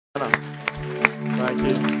Thank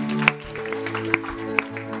you.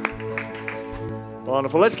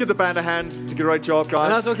 Wonderful. Let's give the band a hand. It's a great job, guys. En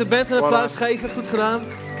laten we ook de band een applaus geven. Goed gedaan.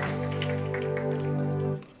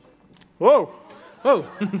 Whoa. Wow.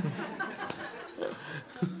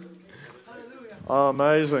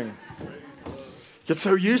 Amazing. Get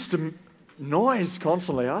so used to noise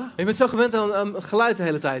constantly, huh? Je bent zo gewend aan geluid de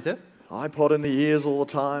hele tijd, hè? iPod in the ears all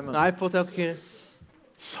the time. Een iPod elke keer.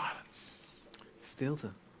 Silence. Stilte.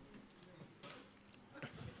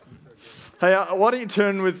 Hey, why don't you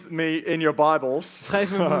turn with me in your Bibles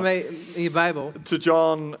Schrijf me mee in je Bijbel. to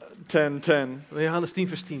John 10:10. Johannes 10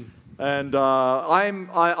 vers 10. And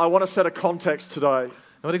I want to set a context today En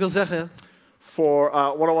wat ik wil zeggen, for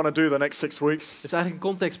what I want to do the next 6 weeks. is eigenlijk een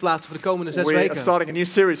context plaatsen voor de komende 6 We are weken. starting a new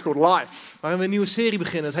series called Life. Waar we een nieuwe serie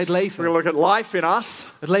beginnen. Het heet We're Leven. going to look at life in us,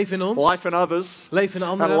 Het leven in ons, life in others, leven in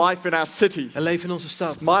and anderen life in our city. en leven in onze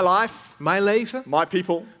stad. My life, Mijn leven, my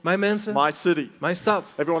people, mijn mensen, my city. mijn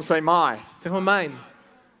stad. Everyone say my. Zeg maar mijn.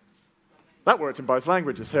 That worked in both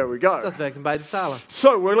languages. Here we go. Dat werkt in beide talen.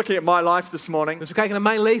 So we're looking at my life this morning. Dus we kijken naar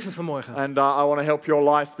mijn leven vanmorgen. And I want to help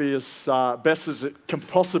your life be as best as it can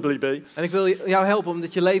possibly be. En ik wil jou helpen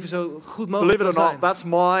omdat je leven zo goed mogelijk Believe it kan or zijn. not, that's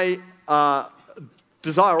my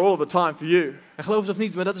desire all of the time for you. En geloof het of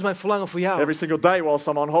niet, maar dat is mijn verlangen voor jou. Every single day whilst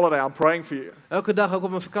I'm on holiday, I'm praying for you. Elke dag, ook op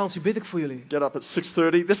mijn vakantie, bid ik voor jullie. Get up at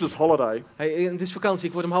 6:30. This is holiday. Hey, het is vakantie,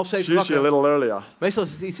 ik word om 6:30 It's usually a wakker. little earlier. Meestal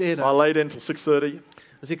is het iets eerder. I laid in till 6:30.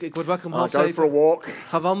 Dus ik word wakker om I go for a 6:30. walk,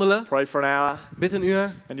 Ga wandelen, pray for an hour, bid een uur.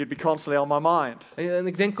 and you'd be constantly on my mind. En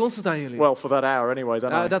ik denk constant aan jullie. Well, for that hour anyway.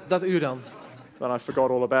 Dat uur dan. Then I forgot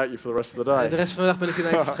all about you for the rest of the De day. rest van de dag ben ik het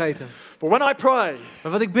even vergeten. But when I pray,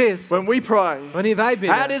 Maar wat ik bid, when we pray, wanneer wij our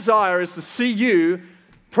bidden, desire is to see you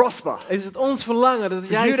prosper. is het ons verlangen dat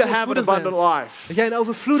For jij you to have an voorspoedig abundant bent. life. Dat jij een For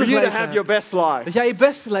overvloedig you to leven have your hebt. best life. Dat jij je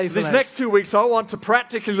beste leven These hebt. next 2 weeks, I want to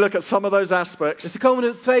practically look at some of those Dus aspects. de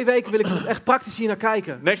komende 2 weken wil ik echt praktisch hier naar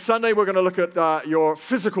kijken. Next Sunday, we're going to look at your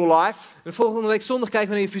physical life. De volgende week zondag kijken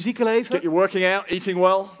we naar je fysieke Get leven. you working out, eating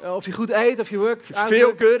well. Of je goed eet, of je work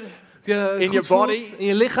Feel good. of je in goed your voelt body. in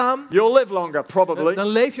je lichaam. You'll live longer, probably. Dan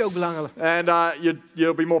leef je ook belangrijk. And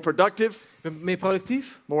you'll be more productive, Je bent meer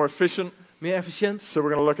productief, more efficient. meer efficiënt. So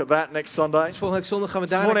we're going to look at that next Sunday. Dus volgende week zondag gaan we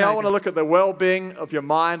This daar naar morning, I want to kijken. look at the well-being of your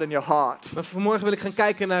mind and your heart. Maar vanmorgen wil ik gaan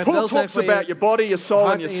kijken naar het Paul welzijn talks van about je. your body, your soul,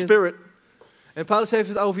 hart and your en je- spirit. En Paulus heeft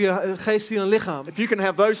het over je geest, ziel en lichaam. If you can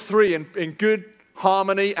have those three in good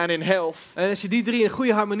harmony and in health, En als je die 3 in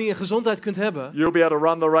goede harmonie en gezondheid kunt hebben, you'll be able to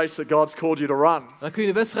run the race that God's called you to run. dan kun je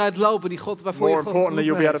de wedstrijd lopen die God, waarvoor More je God importantly,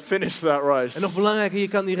 you'll be geroepen able to heeft. finish that race. En nog belangrijker, je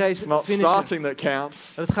kan die It's race not finishen. starting that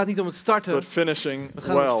counts, En het gaat niet om het starten, but finishing het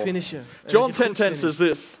gaat om het well. finishen. En dat John je goed 10:10 says finisht.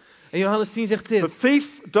 this: En Johannes 10 zegt the dit.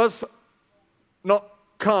 thief does not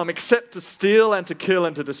come except to steal and to kill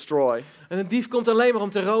and to destroy. En een dief komt alleen maar om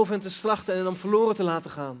te roven en te slachten en om verloren te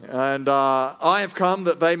laten gaan. And I have come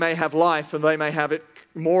that they may have life and they may have it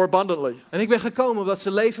more abundantly. En ik ben gekomen omdat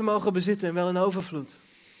ze leven mogen bezitten en wel in overvloed.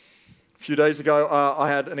 A few days ago,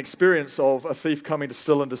 I had an experience of a thief coming to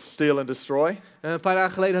steal and destroy. Een paar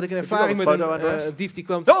dagen geleden had ik een Have you ervaring met got a photo, een Andreas? dief die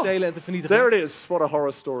kwam te Oh, stelen en te vernietigen. There it is. What a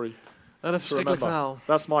horror story. Dat is een To verschrikkelijk remember.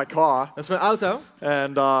 verhaal. That's my car, Dat is mijn auto.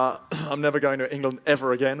 and I'm never going to England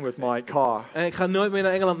ever again with my car. En ik ga nooit meer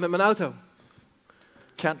naar Engeland met mijn auto.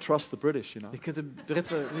 Can't trust the British, you know. Je kunt de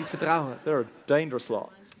Britsen niet vertrouwen. They're a dangerous lot.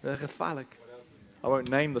 Dat is gevaarlijk. I won't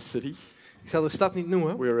name the city Ik zal de stad niet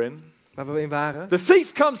noemen we're in. waar we in waren. The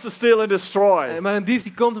thief comes to steal and destroy. Maar een dief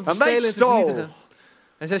die komt om te And they stelen en te stole. vernietigen.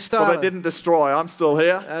 En zij Well, stalen. they didn't destroy. I'm still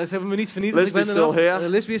here. Ze hebben me niet vernietigd. Ik ben er Lisby's nog. still here.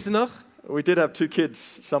 Lisby is er nog. We did have 2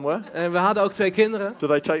 kids somewhere. En we hadden ook 2 kinderen. Do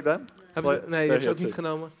they take them? Hebben ze, Well, nee, die they're hebben ze ook here niet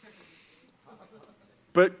genomen.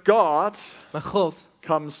 But God Maar God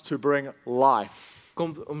comes to bring life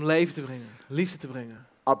komt om leven te brengen. Liefde te brengen.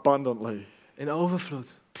 abundantly, In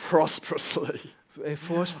overvloed. prosperously, In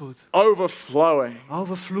voorspoed. overflowing.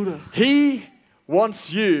 Overvloedig. He wants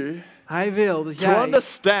you Hij wil dat to jij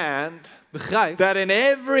understand begrijpt that in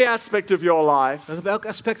every aspect of your life, dat op elk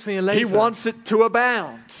aspect van je He leven wants it to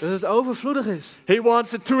abound. dat het overvloedig is. He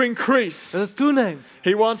wants it to Dat increase. het toeneemt.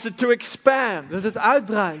 He wants it to expand. Dat het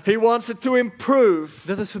uitbreidt. He wants it to improve.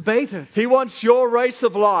 Dat het verbetert. He wants your race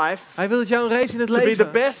of life Hij wil dat jouw race in het to be the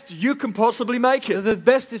leven best you can possibly make dat it het het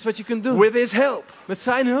beste is wat je kunt doen. with His help. Met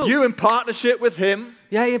zijn hulp. You in partnership with Him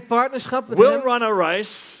Jij in partnerschap met will hem run a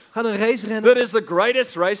race gaat een race rennen. that is the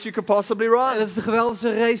greatest race you could possibly En run. dat is de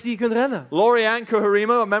geweldigste race die je kunt rennen. Lorianne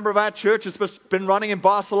Kuharimo, a member of our church, has been running in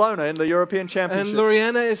Barcelona in the European En Championships.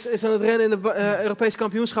 Lorianne is aan het rennen in de Europees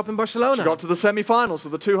kampioenschap in She Barcelona. got to the semi-finals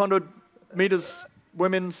of the 200 meters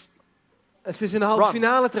women's. En ze is in de halve Run.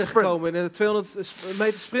 finale terechtgekomen in de 200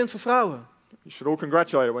 meter sprint voor vrouwen. You should all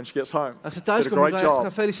congratulate her when she gets home. Als ze thuis Did a komt, moeten great wij job.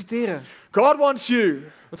 gaan feliciteren. God wants you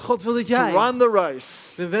Want God wil dat to jij run the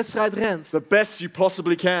race de wedstrijd rent. the best you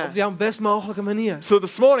possibly Op can. jouw best mogelijke manier. So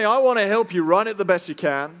this morning I want to help you run it the best you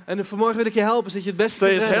can. En vanmorgen wil ik je helpen, zodat je het beste Stay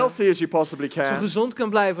kunt as rennen. healthy as you possibly Zo can. gezond kan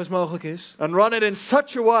blijven als mogelijk is. And run it in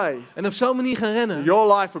such a way En op zo'n manier gaan rennen.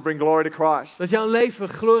 your life will bring glory to Christ. Dat jouw leven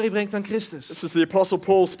glorie brengt aan Christus. This is the Apostle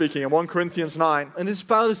Paul speaking in 1 Corinthians 9. En dit is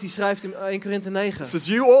Paulus die schrijft in 1 Korinthe 9. It says,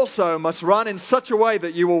 you also must run in such a way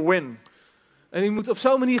that you will win. En u moet op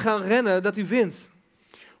zo'n manier gaan rennen dat u wint.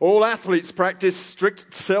 All athletes practice strict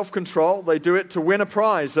self-control. They do it to win a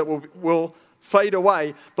prize that will fade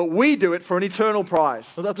away. But we do it for an eternal prize.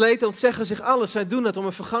 Want atleten ontzeggen zich alles. Zij doen het om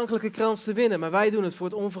een vergankelijke krans te winnen. Maar wij doen het voor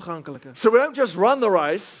het onvergankelijke. So we don't just run the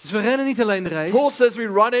race. Dus we rennen niet alleen de race. Paul says we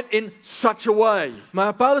run it in such a way.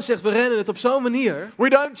 Maar Paulus zegt we rennen het op zo'n manier. We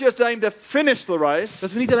don't just aim to finish the race.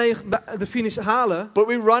 Dat we niet alleen de finish halen. But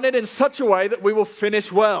we run it in such a way that we will finish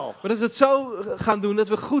well. Maar dat we het zo gaan doen dat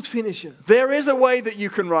we goed finishen. There is a way that you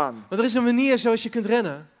can run. Want er is een manier zoals je kunt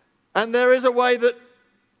rennen. And there is a way that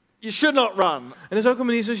you should not run En er is ook een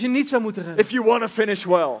manier zoals je niet zou moeten rennen. if you want to finish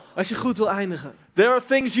well. Als je goed wil eindigen. There are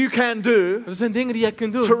things you can do Er zijn dingen die jij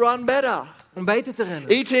kunt to doen run better. om beter te rennen.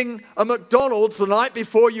 Eating a McDonald's the night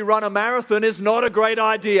before you run a marathon is not a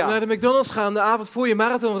great idea. Naar de McDonald's gaan de avond voor je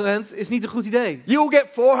marathon rent is niet een goed idee. You'll get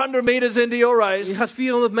 400 meters into your Je race. gaat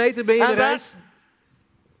 400 meter ben je in de And that race.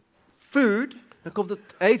 food Dan komt het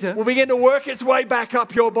eten. will begin to work its way back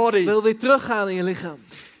up your body. Wil weer teruggaan in je lichaam.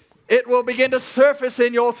 It will begin to surface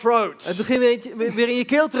in your Het throat. begint weer in je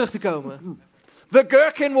keel terug te komen. The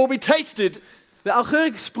gherkin will be tasted De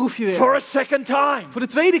augurk proef je for weer. a second time Voor de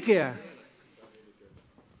tweede keer.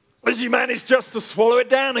 as you manage just to swallow it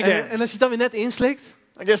down again. En als je het dan weer net inslikt.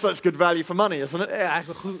 I guess that's good value for money, isn't it? Eigenlijk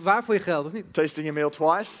wel goed, waar voor je geld, of niet? Tasting your meal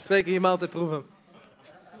twice. 2 keer je maaltijd proeven.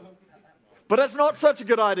 But that's not such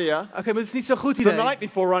a good idea Oké, maar het is niet zo'n goed the idee. night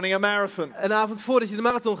before running a marathon. Een avond voordat je de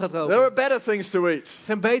marathon gaat lopen. There are better things to eat. Er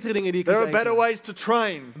zijn betere dingen die je There kunt are better eten. ways to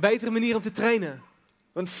train Een betere manier om te trainen.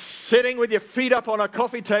 than sitting with your feet up on a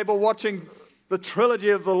coffee table watching the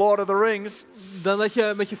trilogy of the Lord of the Rings Dan dat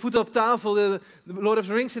je met je voeten op tafel de Lord of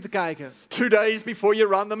the Rings zit te kijken. 2 days before you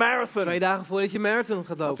run the 2 marathon. dagen voordat je marathon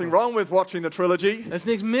gaat Nothing lopen. wrong with watching the trilogy, Er is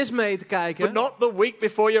niks mis mee te but kijken. not the week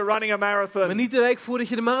before you're running a Maar marathon. niet de week voordat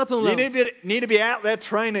je de marathon You loopt. need to be out there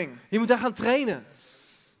training. Je moet daar gaan trainen.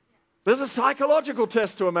 There's a psychological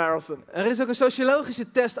test to a marathon. Er is ook een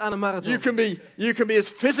sociologische test aan een marathon. You can be as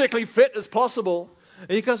physically fit as possible,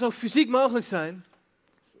 En je kan zo fysiek mogelijk zijn.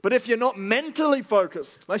 but if you're not mentally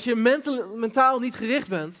focused, Maar als je mentaal niet gericht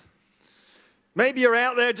bent. maybe you're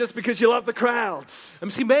out there just because you love the crowds. En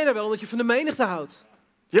misschien ben je er wel omdat je van de menigte houdt.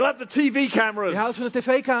 You love the TV Je houdt cameras. van de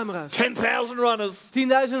tv-camera's. 10,000 runners.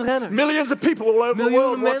 10.000 renners. Millions of people all over the Miljoenen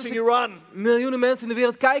world watching mensen. you run. Miljoenen mensen in de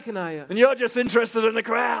wereld kijken naar je. And you're just interested in the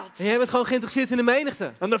crowds. En jij bent gewoon geïnteresseerd in de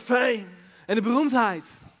menigte. And the fame. En de beroemdheid.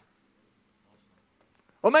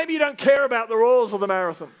 Or maybe you don't care about the rules of the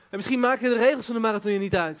marathon. En misschien maken de regels van de marathon je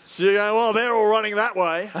niet uit. So you go, well, they're all running that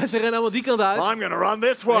way. Maar ze rennen allemaal die kant uit. I'm going to run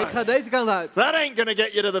this En way. ik ga deze kant uit. That ain't going to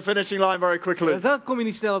get you to the finishing line very quickly. En dan kom je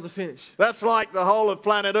niet snel op de finish. That's like the whole of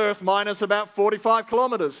planet Earth minus about 45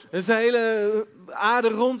 kilometers. Dat is de hele aarde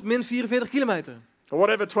rond min 44 kilometer. Or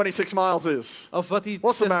whatever 26 miles is. Of wat die...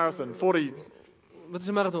 What's a marathon? 40. Wat is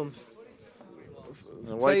een marathon?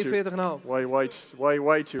 Way, 42,5.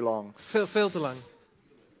 way too long. Veel te lang.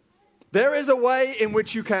 There is a way in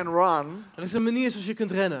which you can run. Er is een manier zoals je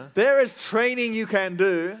kunt rennen. There is training you can do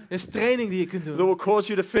Er is training die je kunt that doen. will cause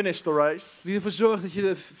you to finish the race Die ervoor zorgt dat je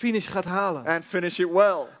de finish gaat halen. and finish it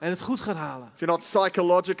well. En het goed gaat halen. If you're not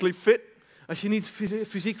psychologically fit, Als je niet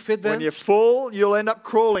fysiek fit when you bent. fall, you'll end up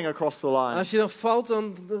crawling across the line. Als je dan valt,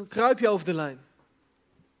 dan kruip je over de lijn.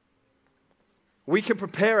 We can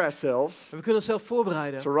prepare ourselves En we kunnen onszelf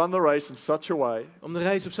voorbereiden to run the race in such a way om de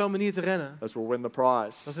race op zo'n manier te rennen. as we'll win the Dat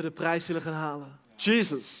prize. we de prijs zullen gaan halen.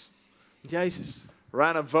 Jesus Jezus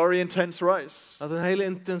ran a very intense race. had een hele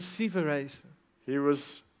intensieve race. He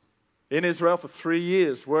was in Israel for 3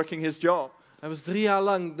 years working his job, Hij was 3 jaar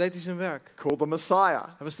lang, deed hij zijn werk. called the Messiah.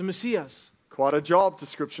 Hij was de Messias. Quite a job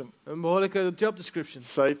description. Een behoorlijke job description.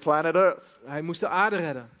 Save planet Earth. Hij moest de aarde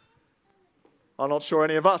redden. I'm not sure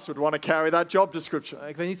any of us would want to carry that job description.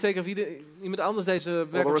 Ik weet niet zeker of iemand anders deze Or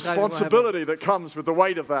the werkomschrijving wil hebben. responsibility that comes with the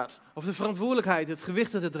weight of that. Of de verantwoordelijkheid, het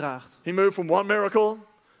gewicht dat het draagt. He moved from one miracle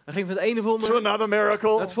Hij ging van het ene to wonder another naar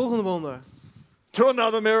miracle, het volgende wonder. to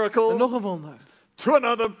another En miracle, nog een wonder. to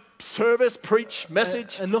another service, preach,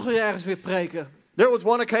 message. En nog weer ergens weer preken. There was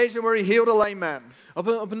one occasion where he healed a lame man.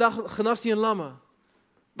 Op een dag genas hij een lamme.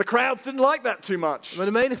 The crowds didn't like that too much. Maar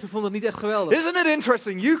de menigte vond het niet echt geweldig. Isn't it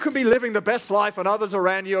interesting? You can be living the best life and others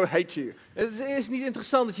around you hate you. Het is niet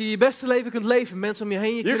interessant dat je je beste leven kunt leven. Mensen om je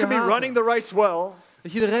heen je You kunnen can be haten. running the race well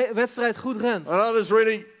Dat je de wedstrijd goed rent. and others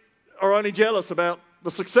really are only jealous about the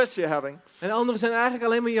success you're having. En anderen zijn eigenlijk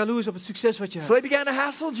alleen maar jaloers op het succes wat je So hebt. they began to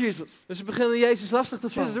hassle Jesus. Dus ze beginnen Jezus lastig te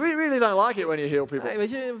Jesus, vallen. we really don't like it when you heal people. Hey, weet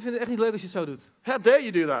je, we vinden het echt niet leuk als je het zo doet. How dare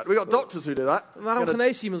you do that? We got doctors who do that. Waarom Gotta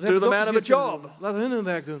genees je iemand? We do hebben the man dokters die of a het kunnen job. doen. Laten hun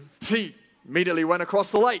werk doen. See, immediately went across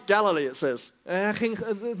the lake, Galilee, it says. En hij ging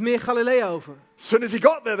het meer Galilea over. As soon as he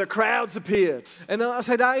got there, the crowds appeared. En dan, als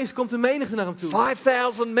hij daar is, komt de menigte naar hem toe.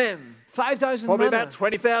 5,000 men, 5000 probably mannen.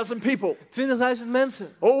 about 20,000 people, 20.000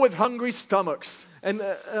 mensen. all with hungry stomachs. En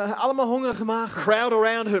allemaal hongerige magen. Crowd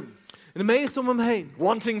around him, En de menigte om hem heen.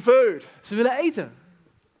 wanting food. Ze willen eten.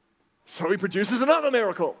 So he produces another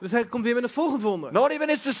miracle. Dus hij komt weer met een volgend wonder. Not even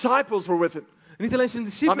his disciples were with him. En niet alleen zijn I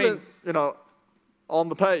discipelen mean, you know, on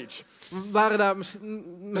the page. waren daar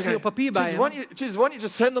misschien op papier bij Jesus, hem. why don't you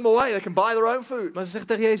just send them away? They can buy their own food. Maar ze zeggen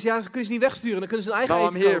tegen Jezus, ja, ze kunnen ze niet wegsturen. Dan kunnen ze hun eigen No, I'm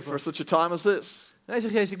eten here kopen. for such a time as this. En hij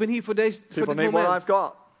zegt, Jezus, ik ben hier voor dit People need what moment. I've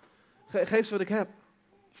got. Geef ze wat ik heb.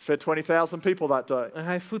 Fed 20,000 people that day. En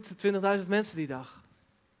hij voedt 20.000 mensen die dag.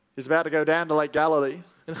 He's about to go down to Lake Galilee En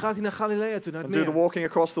dan gaat hij naar Galilea toe, naar het and do the meer. walking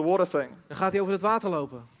across the water thing. Dan gaat hij over het water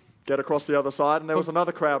lopen. Get across the other side, and there was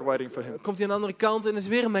another crowd waiting for him. Dan komt hij aan de andere kant en er is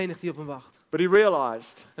weer een menigte die op hem wacht. But he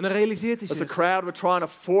realized, En dan realiseert hij as the zich crowd were trying to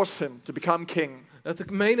force him to become king, dat de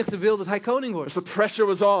menigte wil dat hij koning as wordt. the pressure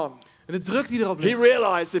was on, En de druk die erop he ligt.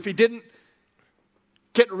 realized if he didn't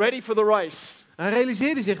get ready for the race, Hij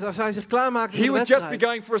realiseerde zich, als hij zich klaarmaakte voor he de would just be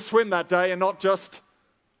wedstrijd, going for a swim that day and not just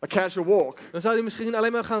a casual walk dan zou hij misschien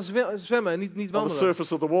alleen maar gaan zwemmen en niet on the wandelen.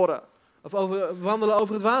 surface of the water. Of wandelen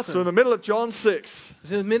over het water. So in the middle of John 6,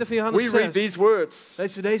 Dus in het midden van Johannes we read 6 these words.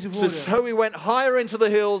 lezen we deze It says, woorden. so he went higher into the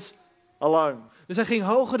hills alone. Dus hij ging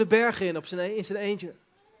hoger de bergen in zijn eentje.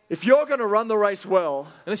 If you're going to run the race well,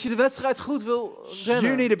 En als je de wedstrijd goed wil you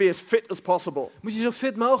rennen, need to be as fit as possible moet je zo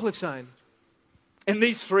fit mogelijk zijn. in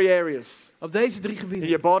these three areas. Op deze 3 In gebieden.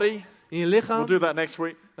 your body, In je lichaam, we'll do that next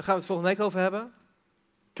week. daar gaan we het volgende week over hebben.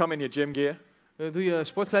 Come in your gym gear. Dan doe je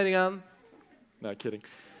sportkleding aan. No, kidding.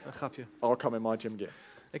 Een grapje. I'll come in my gym gear.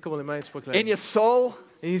 Ik kom wel in mijn In sportkleding. your soul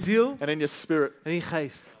In je ziel and in your spirit. en in je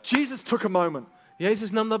geest. Jesus took a moment.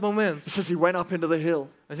 Jezus nam dat moment. It says he went up into the hill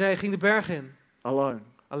Hij zei, hij ging de berg in. alone.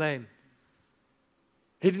 Alleen.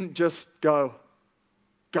 He didn't just go,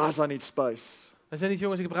 guys, I need space. Hij zei niet,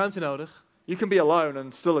 jongens, ik heb ruimte nodig. You can be alone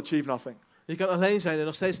and still achieve nothing. Je kan alleen zijn en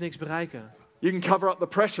nog steeds niks bereiken. You can cover up the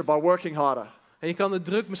pressure by working harder. En je kan de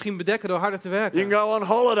druk misschien bedekken door harder te werken. You can go on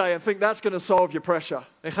holiday and think that's going to solve your pressure.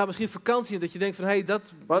 En je gaat misschien op vakantie en dat je denkt van, hé, dat...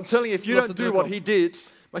 But I'm telling you, if you lost don't de do druk what op. he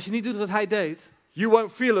did, Maar als je niet doet wat hij deed, you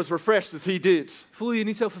won't feel as refreshed as he did. voel je je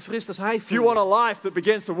niet zo verfrist als hij If you want voelde. a life that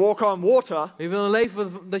begins to walk on water, Je wil een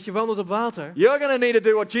leven dat je wandelt op water. you're going to need to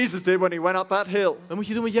do what Jesus did when he went up that hill. Dan moet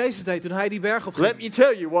je doen wat Jezus deed toen hij die berg op Let ging. me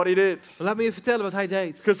tell you what he did. Maar laat me je vertellen wat hij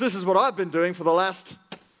deed. Because this is what I've been doing for the last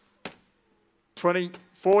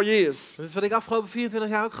 24 years. Dat is wat ik afgelopen 24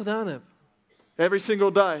 jaar ook gedaan heb. Every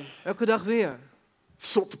single day, Elke dag weer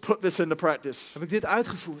sought to put this into practice. heb ik dit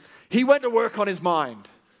uitgevoerd. He went to work on his mind.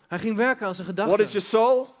 Hij ging werken aan zijn What is gedachten. your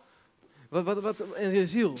soul? En je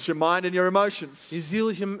ziel. It's your mind and your emotions. Je ziel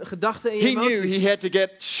is je gedachten en je He knew emoties. he had to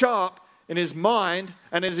get sharp in his mind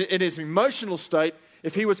and in his emotional state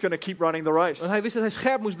if he was going to keep running the race. Want hij wist dat hij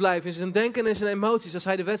scherp moest blijven in zijn denken en in zijn emoties als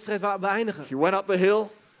hij de wedstrijd wou beëindigen. He went up the hill.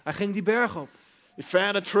 Hij ging die berg op. He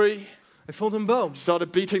found a tree. Hij vond een boom. He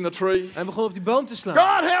started beating the tree. Hij begon op die boom te slaan.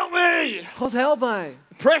 God help me! God help mij.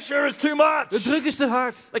 The pressure is too much. De druk is te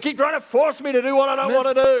hard. They keep trying to force me to do what I don't want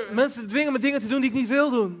to do. Mensen dwingen me dingen te doen die ik niet wil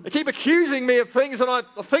doen. They keep accusing me of things that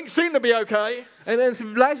I think seem to be okay. En ze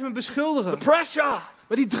blijven me beschuldigen. The pressure.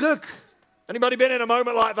 Maar die druk. Anybody been in a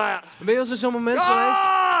moment like that? Ben je wel eens in zo'n moment geweest?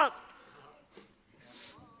 God!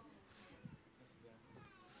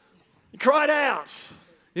 He cried out.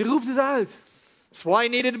 Je roept het uit. That's why he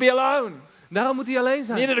needed to be alone. Daarom moet hij alleen He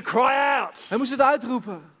zijn. needed to cry out. Hij moest het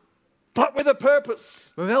uitroepen. But with a purpose.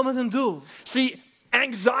 Maar wel met een doel. See,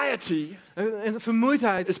 anxiety En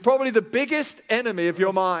vermoeidheid is probably the biggest enemy of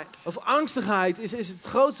your mind. of angstigheid is het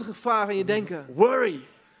grootste gevaar in je denken. Worry.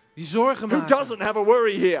 Die zorgen Who maken. doesn't have a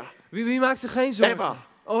worry here? Wie maakt zich geen zorgen? Ever.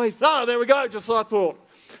 Ooit. No, there we go, just as I thought.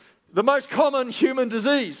 The most common human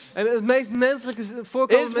disease. En het meest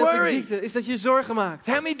voorkomende Is menselijke worry. ziekte is dat je je zorgen maakt.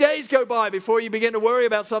 How many days go by before you begin to worry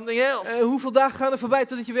about something else? Hoeveel dagen gaan er voorbij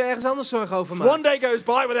totdat je weer ergens anders zorgen over maakt? One day goes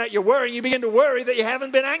by without you worrying, you begin to worry that you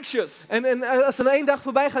haven't been anxious. En als er één dag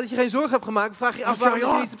voorbij gaat dat je geen zorgen hebt gemaakt, vraag je je af What's waarom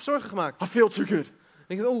going je on? niet hebt zorgen gemaakt. I feel too good.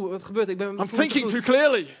 denk je, wat gebeurt? Ik I'm thinking too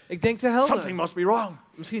clearly. Ik denk te Something helder. must be wrong.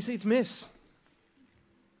 Misschien is er iets mis.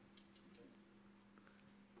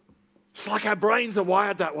 It's like our brains are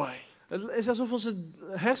wired that way. Het is alsof onze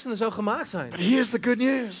hersenen zo gemaakt zijn. But here's the good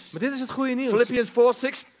news. Maar dit is het goede nieuws. Philippians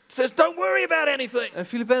 4:6 says, don't worry about anything. En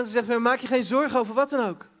Filippenzen zegt, maak je geen zorgen over wat dan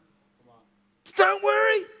ook. Don't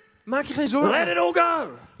worry. Maak je geen Let zorgen. it all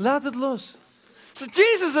go. Laat het los. So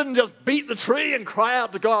Jesus didn't just beat the tree and cry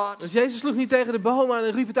out to God. Dus Jezus sloeg niet tegen de boom aan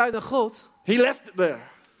en riep het uit naar God. He left it there,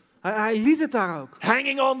 Hij liet het daar ook.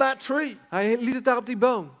 hanging on that tree. Hij liet het daar op die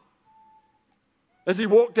boom. As he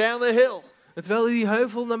walked down the hill, En terwijl hij die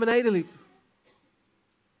heuvel naar beneden liep.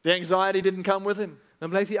 the anxiety didn't come with him. Dan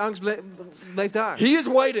bleef die angst bleef daar. He is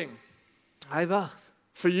waiting Hij wacht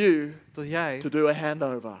for you tot jij to do a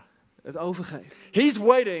handover. het overgeeft. He's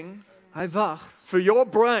waiting Hij wacht for your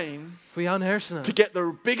brain voor jouw hersenen. to get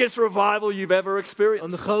the biggest revival you've ever Om de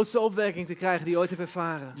experienced. grootste opwekking te krijgen die je ooit hebt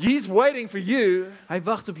ervaren. He's waiting for you Hij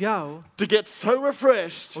wacht op jou to get so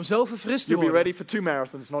refreshed, om zo verfrist te you'll be worden. ready for 2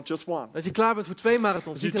 marathons, not just one. Dat je klaar bent voor 2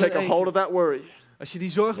 marathons, As you niet take alleen a hold of eentje. that worry, Als je die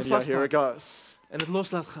zorgen and here it vastpakt goes. en het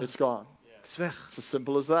los laat gaan. It's gone. Het is weg. It's as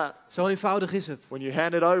simple as that. Zo eenvoudig is het. When you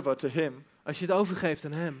hand it over to him, Als je het overgeeft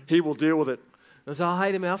aan hem, he will deal with it. dan zal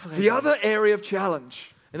hij ermee The afgeven. other area of challenge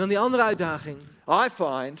En dan die andere uitdaging, I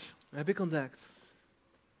find heb ik ontdekt,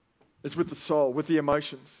 is with the soul, with the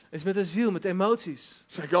emotions. is met de ziel, met emoties.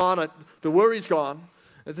 So God, the worry's gone.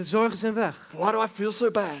 De zorgen zijn weg. Why do I feel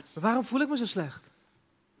so bad? Maar waarom voel ik me zo slecht?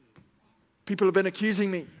 People have been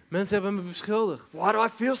accusing me. Mensen hebben me beschuldigd. Why do I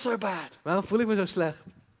feel so bad? Waarom voel ik me zo slecht?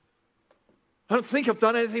 I don't think I've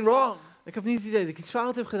done anything wrong. Ik heb niet het idee dat ik iets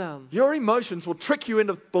fout heb gedaan. Your emotions will trick you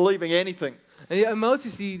into believing anything. En je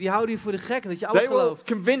emoties die houden je voor de gek en dat je alles They will gelooft.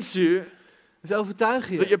 convince you Ze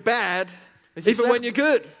overtuigen that je. you're bad Dat je, even when slecht,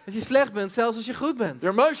 you're good. dat je slecht bent, zelfs als je goed bent.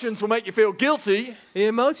 Your emotions will make you feel guilty En je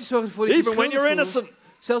emoties zorgen ervoor dat je even when schuldig you're voelt, innocent.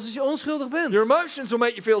 zelfs als je onschuldig bent. Your emotions will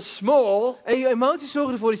make you feel small En je emoties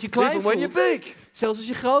zorgen ervoor dat je klein even when you're voelt, big. zelfs als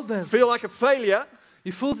je groot bent. Feel like a failure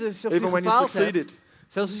Je voelt alsof even je when you gefaald hebt, succeeded.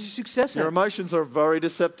 zelfs als je succes Your hebt. emotions are very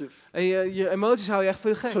deceptive. En je emoties houden je echt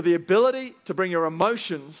voor de gek. So the ability to bring your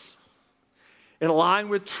emotions in line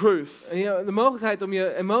with truth En de mogelijkheid om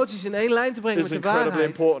je emoties in één lijn te brengen is met de incredibly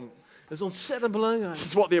waarheid, important. dat is ontzettend belangrijk. This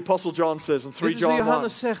is what the Apostle John says in 3 Dit is wat John 1.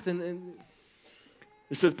 Johannes zegt. En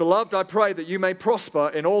He says, Beloved, I pray that you may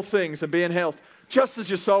prosper in all things and be in health, just as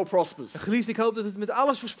your soul prospers. geliefd, ik hoop dat het met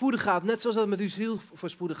alles voorspoedig gaat, net zoals dat het met uw ziel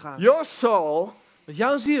voorspoedig gaat. Your soul Want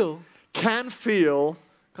jouw ziel can feel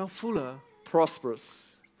kan voelen, prosperous.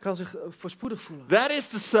 kan zich voorspoedig voelen. That is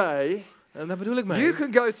to say, En daar bedoel ik mee. you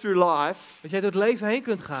can go through life Dat jij door het leven heen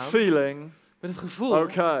kunt gaan feeling met het gevoel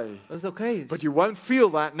okay, dat het oké is. but you won't feel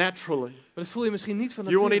that naturally. Maar dat voel je misschien niet van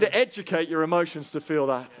You will need to nature. educate your emotions to feel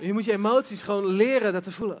that. Je moet je emoties gewoon leren dat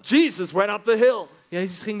te voelen. Jesus went up the hill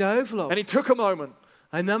Jezus ging de heuvel op. and he took a moment.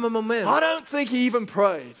 Hij nam een moment. I don't think he even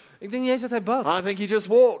prayed. Ik denk niet eens dat hij bad. I think he just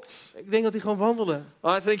walked. Ik denk dat hij gewoon wandelde.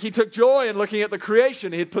 I think he took joy in looking at the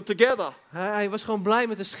creation he had put together. Hij was gewoon blij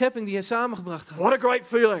met de schepping die hij samengebracht had. What a great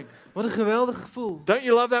feeling. Wat een geweldig gevoel. Don't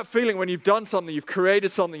you love that feeling when you've done something, you've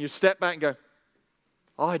created something, you step back and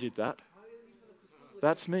go, I did that.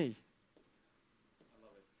 That's me.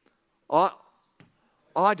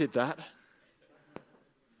 I did that.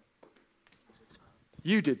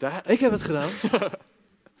 You did that. Ik heb het gedaan.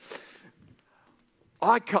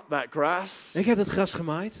 I cut that grass. Ik heb het gras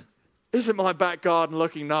gemaaid. Isn't my back garden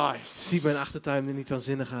looking nice? Ziet mijn achtertuin er niet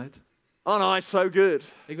waanzinnig uit? Aren't I so good?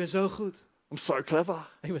 Ik ben zo goed. I'm so clever.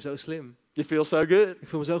 Ik ben zo slim. You feel so good. Ik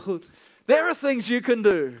voel me zo goed. There are things you can do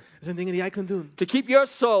Er zijn dingen die jij kunt doen to keep your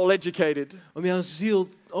soul educated om jouw ziel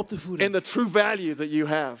op te in voeden. the true value that you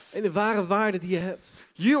have. In de ware waarde die je hebt.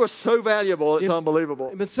 You are so valuable, it's Je- unbelievable.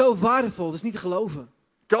 Je bent zo waardevol, dat is niet te geloven.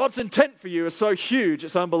 God's intent for you is so huge,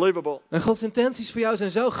 it's unbelievable. En Gods intenties voor jou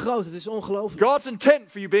zijn zo groot, het is ongelooflijk. God's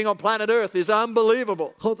intent for you being on planet Earth is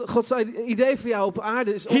unbelievable. Gods idee voor jou op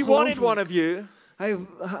aarde is He wanted ongelooflijk. one of you, Hij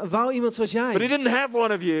wou iemand zoals but he jij. didn't have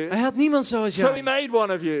one of you, Hij had niemand zoals so he jij. made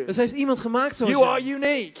one of you. Dus hij heeft iemand gemaakt zoals You are jij.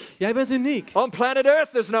 unique. Jij bent uniek. On planet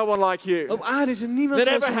Earth, there's no one like you. Op aarde is er niemand There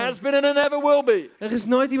zoals never jij. has been and there never will be. Er is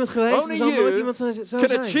nooit iemand geweest en Only er zal nooit you iemand zoals can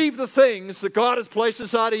zijn. achieve the things that God has placed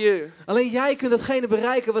inside of you. Alleen jij kunt datgene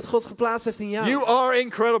bereiken wat God geplaatst heeft in jou. You are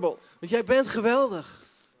incredible. Want jij bent geweldig.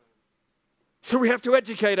 So we have to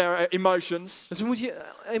educate our emotions Dus dan moet je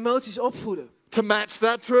emoties opvoeden. to match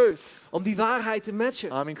that truth. Om die waarheid te matchen.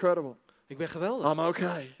 I'm incredible. Ik ben geweldig. I'm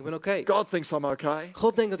okay. Ik ben oké. God thinks I'm okay.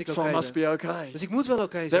 God denkt dat ik So I oké must ben. be okay. Dus ik moet wel oké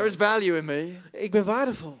There zijn. is value in me. Ik ben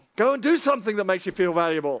waardevol. Go and do something that makes you feel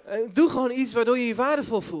valuable. Doe gewoon iets waardoor je je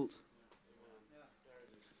waardevol voelt.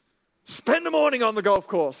 Spend a morning on the golf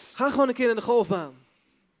course. Ga gewoon een keer naar de golfbaan.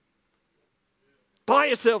 Buy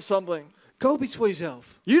yourself something. Koop iets voor jezelf.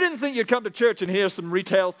 You didn't think you'd come to church and hear some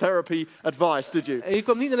retail therapy advice, did you? En je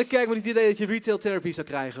kwam niet naar de kerk met het idee dat je retail therapy zou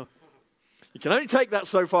krijgen. You can only take that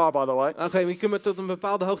so far, by the way. Oké, maar je kunt maar tot een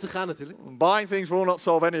bepaalde hoogte gaan natuurlijk. Buying things will not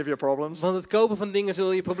solve any of your problems. Want het kopen van dingen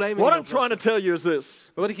zal je problemen What niet I'm trying to oplossen. tell you is this.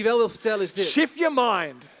 Maar wat ik je wel wil vertellen is dit. Shift your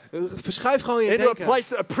mind Verschuif gewoon je into a denken place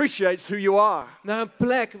that appreciates who you are. naar een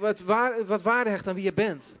plek wat waarde hecht aan wie je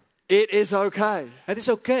bent. It is okay Het is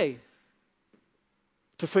oké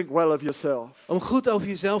to think well of yourself. om goed over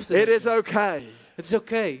jezelf te It denken. is okay Het is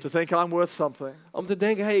oké to think I'm worth something. om te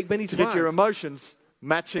denken, hey, ik ben iets To get your waard. emotions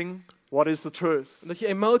matching what is the truth. Dat je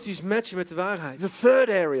emoties matchen met de waarheid. The third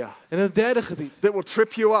area En het derde gebied, that will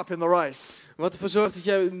trip you up in the race wat ervoor zorgt dat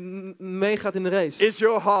jij meegaat in de race, is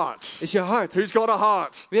your heart. is je hart. Who's got a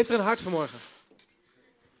heart? Wie heeft er een hart vanmorgen?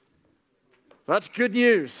 That's good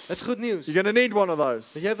news. Dat is goed nieuws. You're going to need one of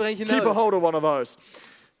those. Je hebt er eentje Keep a nodig. hold of one of those.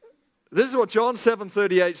 This is what John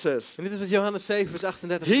 7:38 says. En dit is wat Johannes 7 vers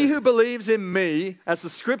 38 He zegt. who believes in me, as the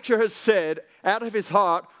scripture has said, out of his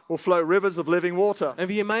heart will flow rivers of living water. En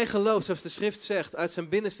wie in mij gelooft, zoals de schrift zegt, uit zijn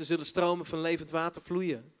binnenste zullen stromen van levend water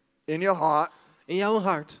vloeien. In your heart, In jouw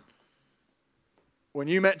hart, when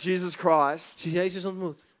you met Jesus Christ, als je Jezus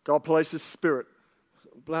ontmoet, God placed his spirit.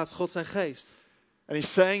 plaatst God zijn geest. And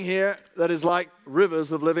he's saying here that is like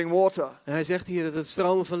rivers of living water En hij zegt hier dat het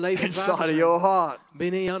stromen van levend water inside of your zijn. heart.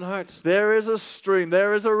 Binnen jouw hart. There is a stream,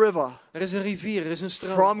 there is a river Er is een rivier, er is een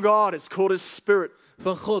stroom from God. It's called his spirit.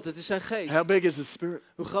 van God. Het is zijn geest. How big is his spirit?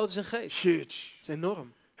 Hoe groot is zijn geest? Huge. Het is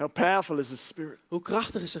enorm. How powerful is his spirit? Hoe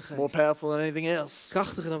krachtig is zijn More geest? powerful than anything else.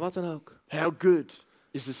 Krachtiger dan wat dan ook. How good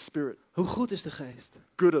is his spirit? Hoe goed is de geest?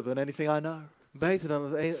 Gooder than anything I know. Beter dan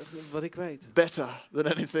het enige wat ik weet. Better than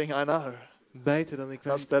anything I know. Beter dan ik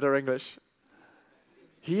That's weet. better English.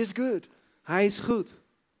 He is good. Hij is goed.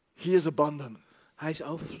 He is abundant. Hij is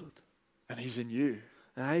overvloed. And he's in you.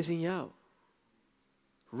 En hij is in jou.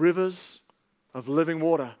 Rivers of living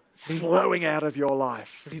water flowing out of your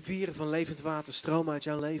life. Rivieren van levend water stromen uit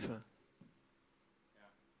jouw leven.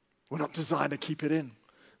 We're not designed to keep it in.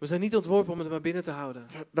 We zijn niet ontworpen om het maar binnen te houden.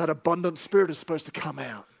 That abundant spirit is supposed to come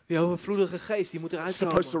out. Die overvloedige geest, die moet eruit It's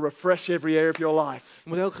supposed to komen. refresh every area of your life. Je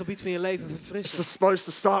moet elk gebied van je leven It's verfrissen. supposed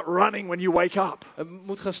to start running when you wake up. Het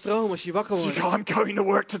moet gaan stromen als je wakker So you wordt. go, I'm going to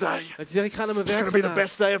work today. Dat je zegt, ik ga naar mijn It's werk going to be the vandaag.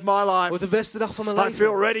 best day of my Het life. wordt de beste dag van mijn I feel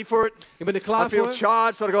leven. ready for it. Ik ben er I klaar feel voor.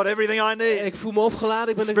 charged. I've got everything I En need. ik voel me opgeladen.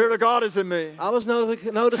 Ik The ben er Spirit of God is in me. alles nodig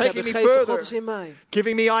heb. De Taking me geest van God further. is in mij.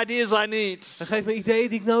 Giving me ideas I need. Hij geeft me ideeën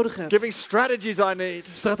die ik nodig heb. Giving strategies I need.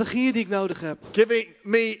 Strategieën die ik nodig heb. Giving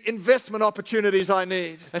me investment opportunities I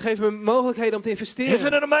need. Hij geeft me mogelijkheden om te Isn't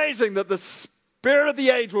investeren. it amazing that the spirit of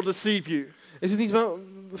the age will deceive you? Is het niet wel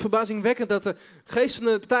verbazingwekkend dat de geest van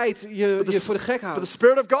de tijd je voor de gek But the houdt.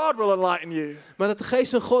 Spirit of God will enlighten you. Maar dat de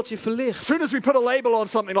geest van God je As verlicht. soon as we put a label on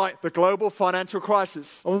something like the global financial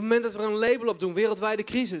crisis, Op het moment dat we er een label op doen, wereldwijde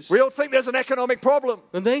crisis. we all think there's an economic problem.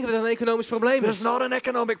 Dan denken we dat het een economisch probleem There's is. not an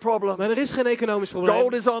economic problem. Maar er is geen economisch probleem.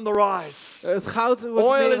 Gold is on the rise. Het goud wordt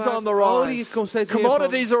Oil meer is waard. on the Olie rise. komt steeds meer van.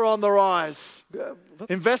 Commodities are on the rise. Wat?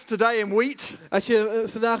 Invest today in wheat Als je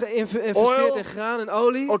vandaag investeert Oil. in graan en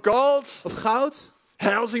olie or gold. of goud.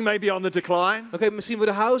 Housing may be on the decline. Oké, misschien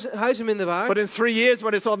worden huizen minder But waard. in 3 years,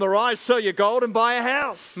 when it's on the rise, sell your gold and buy a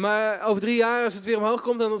house. Maar over 3 jaar, als het weer omhoog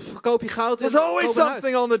komt, dan verkoop je goud en There's always koop een huis.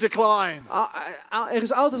 something on the decline. Er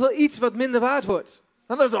is altijd wel iets wat minder waard wordt.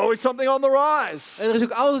 And there's always something on the rise. En er is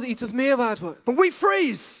ook altijd iets wat meer waard wordt. But we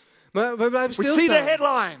freeze. Maar we blijven We see the stilstaan.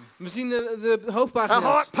 headline. We zien de Our hoofdpagina's.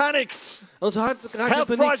 heart panics. Ons hart raakt in House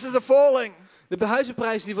paniek. prices are falling. De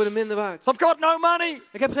huizenprijzen die worden minder waard. I've got no money.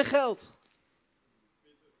 Ik heb geen geld.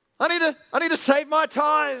 I need to save my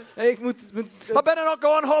tithe. Hey, ik moet I better not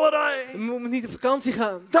go on holiday. niet op vakantie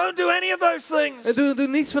gaan. Don't do any of those things. Doe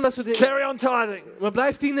niets van dat soort dingen. Carry on tithing. Maar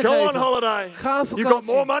blijf tienden Go on geven. holiday. Ga op You've got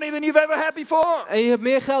vakantie. more money than you've ever had before. En je hebt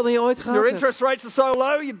meer geld dan je ooit gehad Your hebt. interest rates are so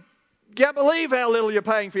low, you can't believe how little you're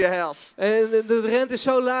paying for your house. En de rente is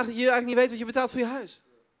zo laag dat je eigenlijk niet weet wat je betaalt voor je huis.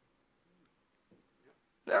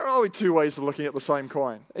 There are only 2 ways of looking at the same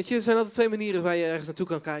coin. Weet je, er zijn altijd 2 manieren waar je ergens naartoe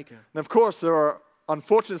kan kijken. And of course, there are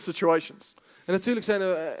unfortunate situations. En natuurlijk zijn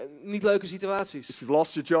er niet leuke situaties. If you've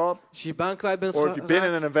lost your job, Als je je baan kwijt bent or if you've been in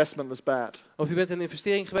geraakt, an investment that's bad. of je bent in een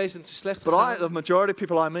investering geweest en het is slecht But gegaan. the majority of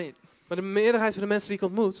people I meet, Maar de meerderheid van de mensen die ik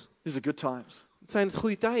ontmoet, these are good times. het zijn het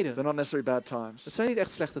goede tijden. They're not necessarily bad times. Het zijn niet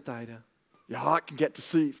echt slechte tijden. Your heart can get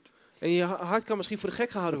deceived. En je hart kan misschien voor de gek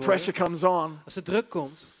The gehouden worden. pressure comes on, Als de druk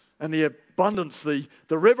komt. and the abundance,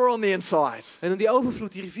 the river on the inside En dan die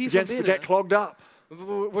overvloed, die rivier van begins to binnen, get clogged up.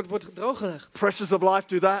 wordt drooggelegd. Pressures of life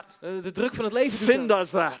do that. De druk van het leven doet Sin dat. does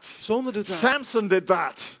that. Zonde doet dat. Samson did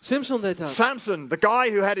that. Samson deed dat. Samson, the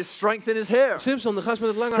guy who had his strength in his hair. Samson, de gast met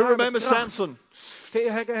het lange Who haar. Met remembers kracht. Samson?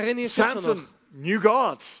 Herinner je Samson Samson nog? knew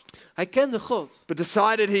God, Hij kende God. but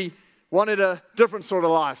decided he wanted a different sort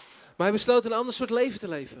of life. Maar hij besloot een ander soort leven te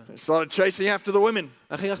leven. He started chasing after the women.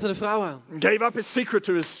 Hij ging achter de vrouw aan. Gave up his secret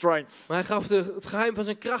to his strength. Maar hij gaf het geheim van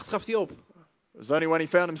zijn kracht gaf hij op. It was only when he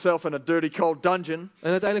found himself in a dirty, cold dungeon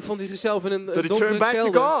En uiteindelijk vond hij zichzelf in een that he donkere turned back to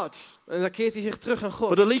kelder. God. En daar keert hij zich terug aan God.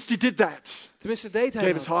 But at least he did that. Tenminste deed hij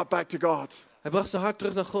Gave his dat. heart back to God. Hij bracht zijn hart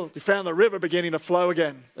terug naar God. He found the river beginning to flow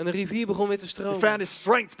again. En de rivier begon weer te He stromen. found his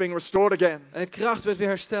strength being restored again. En kracht werd weer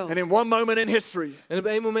hersteld. And in one moment in history, En op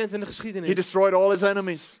één moment in de he geschiedenis destroyed all his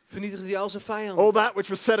enemies. vernietigde hij al zijn vijanden. All that which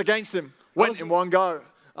was set against him went Alles- in one go.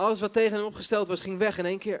 Alles wat tegen hem opgesteld was, ging weg in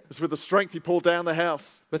één keer. It's with the strength he pulled down the house.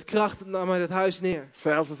 Met kracht nam hij het huis neer.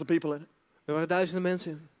 Thousands of people in it. Er waren duizenden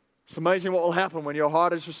mensen in. It's amazing what will happen when your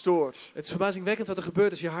heart is restored Het is verbazingwekkend wat er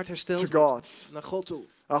gebeurt als je hart to herstelt God. naar God toe.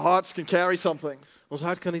 Our hearts can carry something Ons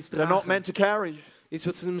hart kan iets they're not dragen. meant to carry. Iets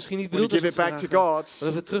wat ze misschien niet When you bedoeld is give om it te back to dragen. God, Maar dat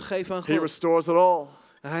we het teruggeven aan He God. restores it all.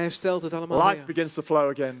 En hij herstelt het allemaal Life weer. begins to flow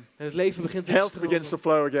again. En het leven begint weer te Health begins to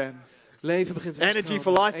stromen. flow again. Leven begint weer te Energy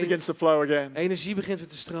stromen. for life begins to flow again. Energie begint weer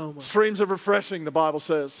te stromen. Streams of refreshing, the Bible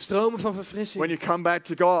says. Stromen van verfrissing. When you come back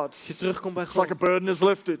to God, Als je terugkomt bij it's God. like a burden is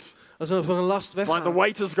lifted. Alsof er een last Like the weggaat.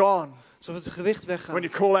 weight is gone. Alsof het gewicht weggaat. When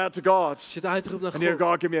you call out to God Als je het uitroept naar and you God. go,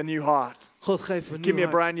 God, give me a new heart. God, geef me een Give me nieuw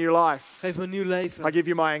a hart. brand new life. Geef me een nieuw leven. I give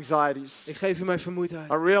you my anxieties. Ik geef u mijn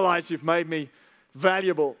vermoeidheid. I realize you've made me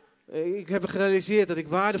valuable. Ik heb gerealiseerd dat ik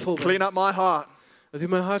waardevol ben. Clean up my heart Dat u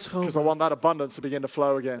mijn hart because I schoon. want that abundance to begin to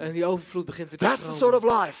flow again. En die overvloed begint weer te That's the stromen.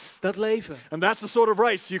 sort of life. Dat leven. And that's the sort of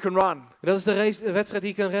race you can run Dat is de wedstrijd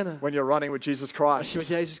die je kan rennen. when you're running with Jesus Als je met Christ.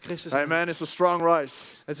 Jezus Christus bent. Amen. It's a strong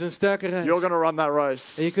race. Het is een sterke You're race. going to run that En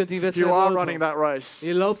race. je kunt die wedstrijd You are lopen. running that race.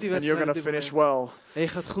 Je loopt die And you're wedstrijd going op to dit finish moment. well. En je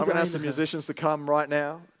gaat I'm goed going to ask the eindigen. musicians to come right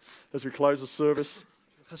now as we close the service.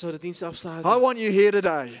 Ik ga zo de dienst I afsluiten. want you here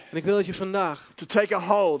today En ik wil dat je vandaag, to take a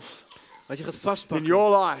hold dat je gaat in vastpakken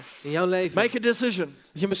your life. in jouw leven. Make a decision. Dat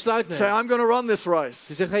je een besluit Say, neemt. I'm going to run this Je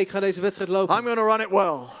race. zegt, hey, ik ga deze wedstrijd lopen. I'm going to run it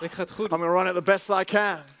well. En ik ga het goed I'm doen. going to run it the best I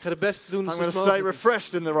can. Ik ga het beste doen I'm zoals going to stay mogelijk is.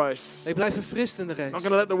 refreshed in the race. Ik blijf verfrist in de I'm not race.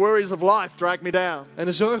 going to let the worries of life drag me down. En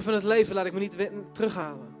de zorgen van het leven laat ik me niet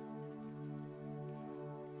terughalen.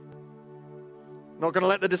 I'm not going to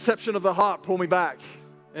let the deception of the heart pull me back.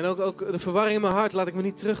 En ook de verwarring in mijn hart laat ik me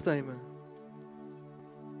niet terugnemen.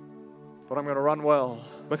 But I'm going to run well.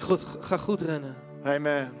 Maar ik ga goed rennen.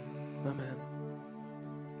 Amen. Amen.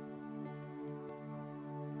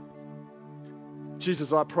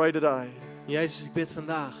 Jesus, I pray today Jezus, ik bid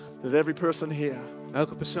vandaag. that every person here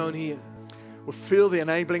Elke persoon hier. will feel the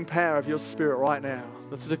enabling power of your Spirit right now,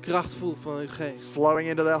 Dat ze de kracht voelt van uw geest. flowing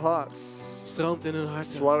into their hearts, Stroomt in hun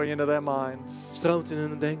harten. flowing into their minds. Stroomt in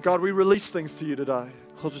hun denken. God, we release things to you today.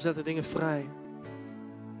 God, we zetten dingen vrij.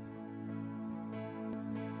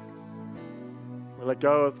 We let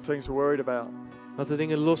go of the things we're worried about. Laat de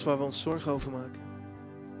dingen los waar we ons zorgen over maken.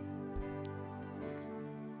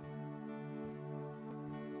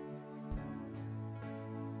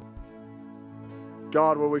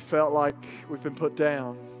 God, where we felt like we've been put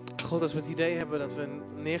down, God, als we het idee hebben dat we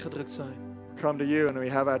neergedrukt zijn. come to you and we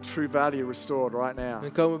have our true value restored right now.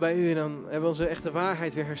 Dan komen we bij u en dan hebben we onze echte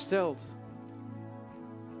waarheid weer hersteld.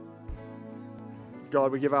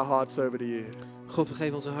 God, we give our hearts over to you. God, we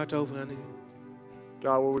geven onze hart over aan u.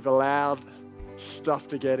 God, where we've allowed stuff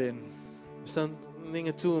to get in, We staan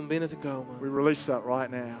dingen toe om binnen te komen. we release that right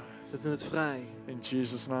now. We zetten het vrij. In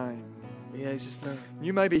Jesus' name. In Jezus' naam.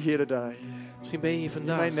 You may be here today. Misschien ben je hier You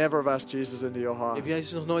may vandaag. never have asked Jesus into your Je heart. hebt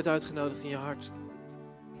Jezus nog nooit uitgenodigd in je hart.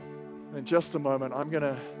 In just a moment, I'm going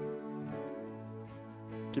to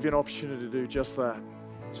give you an opportunity to do just that.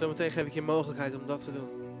 Zometeen geef ik je een mogelijkheid om dat te doen.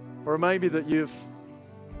 Or maybe that you've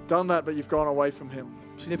done that, but you've gone away from Him.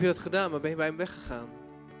 Misschien heb je dat gedaan, maar ben je bij hem weggegaan.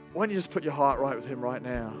 Why don't you just put your heart right with Him right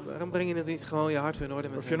now? Waarom breng je het niet gewoon je hart weer in orde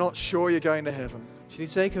Or met if you're hem? not sure you're going to heaven, Als je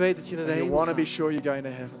niet zeker weet dat je naar de and you hemel want to be gaat. sure you're going to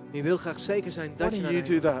heaven, En je wil graag zeker zijn why dat je don't naar de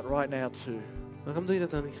you do hemel that right now too? gaat. Waarom doe je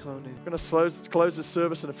dat dan niet gewoon nu? We're going to close this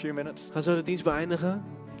service in a few minutes. Ga zo de dienst beëindigen.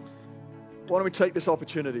 Why don't we take this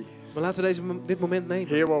opportunity Maar laten we dit moment nemen.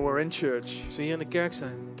 here while we're in church Als we hier in de kerk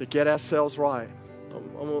zijn. to get ourselves right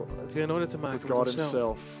Om het weer in orde te with maken met God onszelf.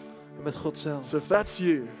 Himself. En met God zelf. So if that's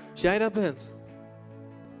you, Als jij dat bent.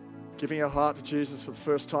 giving your heart to Jesus for the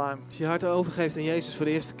first time, Als je je hart overgeeft aan Jezus voor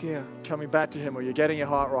de eerste keer. coming back to Him, or you're getting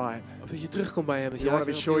your heart right, Of dat je terugkomt bij hem. Dat je You hart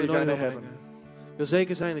wanna be weer sure opnieuw in you're orde going to wil brengen. Je wil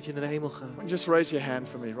zeker zijn dat je naar de hemel gaat. just raise your hand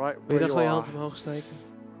for me, right Wil je where dan gewoon you je are. hand omhoog steken?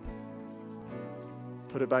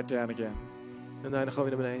 Put it back down again. En daarna gewoon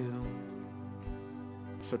weer naar beneden dan.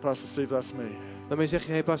 Say, Pastor Steve, that's me. Daarmee zeg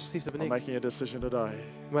je, hey Pastor Steve, dat ben I'm ik. making a decision today.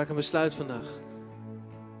 Ik maak een besluit vandaag.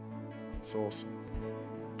 It's awesome.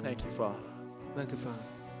 Thank you, Father. Dank u, Vader.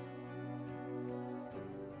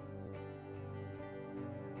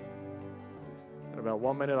 In about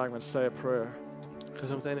 1 minute, I'm going to say a prayer. Ik ga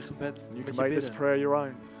zo meteen een gebed You met can je make this bidden. prayer your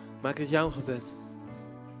own. Maak het jouw gebed.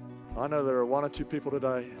 I know there are 1 or 2 people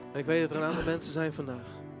today, En ik weet dat er een aantal mensen zijn vandaag.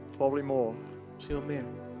 probably more. Misschien wel meer.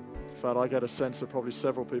 In fact, I get a sense of probably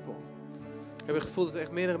several people. Ik heb het gevoel dat er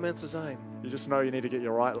echt meerdere mensen zijn. You just know you need to get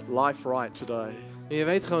your life right today. En je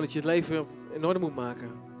weet gewoon dat je het leven weer in orde moet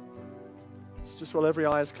maken. It's just while every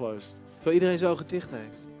eye is closed. Terwijl iedereen zijn ogen dicht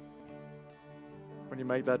heeft. When you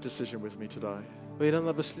make that decision with me today. Wil je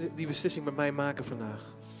dan die beslissing met mij maken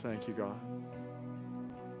vandaag? Thank you, God.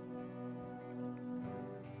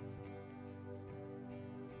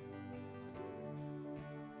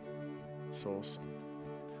 It's awesome.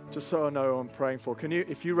 Just so I know who I'm praying for, can you,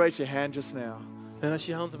 if you raise your hand just now, En als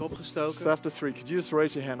je je hand hebt just opgestoken, after 3, could you just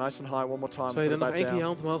raise your hand nice and high one more time? zou je Put dan it nog back één keer je down.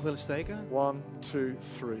 hand omhoog willen steken? 1, 2,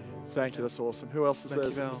 3. Thank you, that's awesome. Who else is there?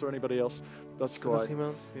 Dankjewel. Is there anybody else? That's Is er nog great.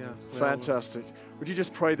 iemand? Ja, geweldig. Fantastic. Would you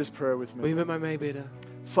just pray this prayer with Wil je me? met mij meebidden?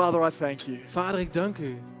 Father, I thank you Vader, ik dank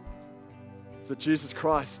u that Jesus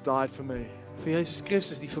Christ died for me. voor Jezus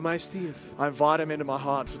Christus die voor mij stierf. I invite him into my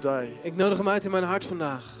heart today. Ik nodig hem uit in mijn hart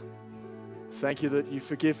vandaag. Thank you that you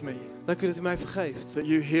forgive me, Dank u dat u mij vergeeft. that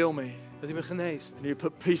you heal me, Dat u me geneest. and you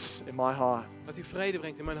put peace in my heart. Dat u vrede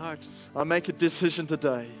brengt in mijn hart. I make a decision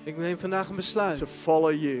today Ik neem vandaag een to besluit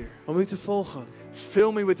follow you. om u te volgen.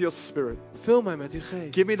 Fill me with your spirit. Vul mij met uw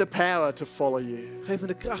geest. Give me the power to follow you Geef me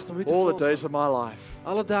de kracht om u te all the volgen. days of my life.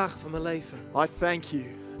 Alle dagen van mijn leven. I thank you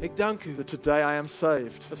Ik dank u that today I am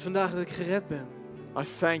saved. dat vandaag dat ik gered ben. I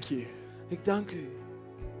thank you Ik dank u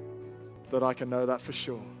that I can know that for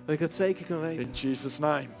sure. dat ik dat zeker kan weten. In Jesus'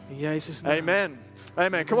 name. In Jezus' naam. Amen.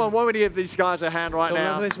 Amen. Come on, why don't we give these guys a hand right Zullen we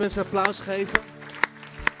now? deze mensen een applaus geven?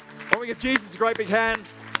 Why don't we give Jesus a great big hand?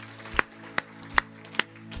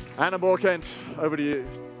 Anna Borkent, over to you.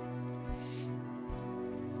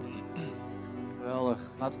 Geweldig.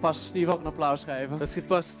 Laten we Pastor Steve ook een applaus geven. Let's give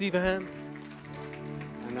Pastor Steve a hand.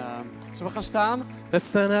 En, zullen we gaan staan? Let's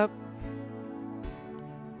stand up.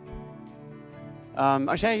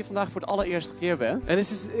 Als jij hier vandaag voor de allereerste keer bent, And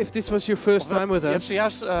if this was your first time with je hebt us,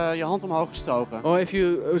 zojuist je hand omhoog gestoken, or if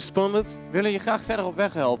you responded, willen je graag verder op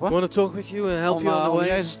weg we helpen. want to talk with you and help Om, you on the om way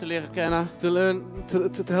Jezus te leren kennen, to learn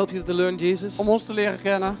to help you to learn Jesus, om ons te leren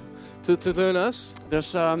kennen. to learn us.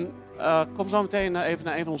 Dus kom zo meteen even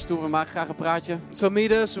naar een van ons toe. We maken graag een praatje. So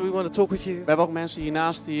meet us. We want to talk with you. We hebben ook mensen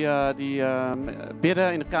hiernaast die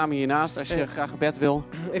bidden in de kamer hiernaast. Als je graag gebed wil.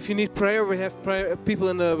 If you need prayer, we have people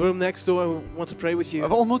in the room next door who want to pray with you.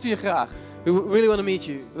 We ontmoeten je graag. We really want to meet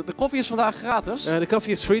you. De koffie is vandaag gratis. The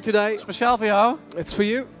coffee is free today. Speciaal voor jou. It's for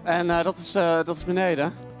you. En dat is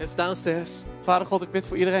beneden. It's downstairs. Vader God, ik bid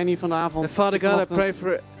voor iedereen hier vanavond. And Father God, I vanochtend. pray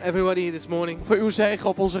for everybody this morning. Voor uw zegen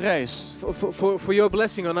op onze race. For your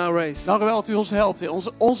blessing on our race. Dank u wel dat u ons helpt in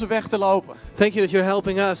onze weg te lopen. Thank you that you're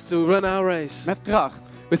helping us to run our race. Met kracht,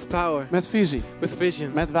 With power. met visie, With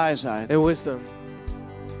vision. met wijsheid. And wisdom.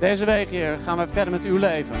 Deze week, Heer, gaan we verder met uw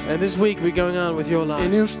leven. And this week we're going on with your life.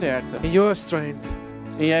 In uw sterkte. In your strength.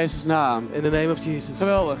 In Jezus' naam. In the name of Jesus.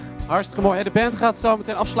 Geweldig. Hartstikke mooi. De band gaat zo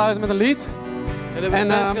meteen afsluiten met een lied. And the En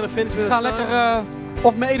band's going to finish with ga a song. lekker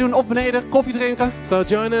of meedoen of beneden koffie drinken. So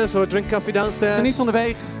join us or drink coffee downstairs. Geniet van de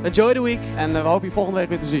week. Enjoy the week. En we hopen je volgende week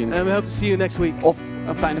weer te zien. And we hope to see you next week. Of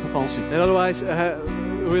een fijne vakantie. And otherwise, a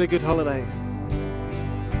really good holiday.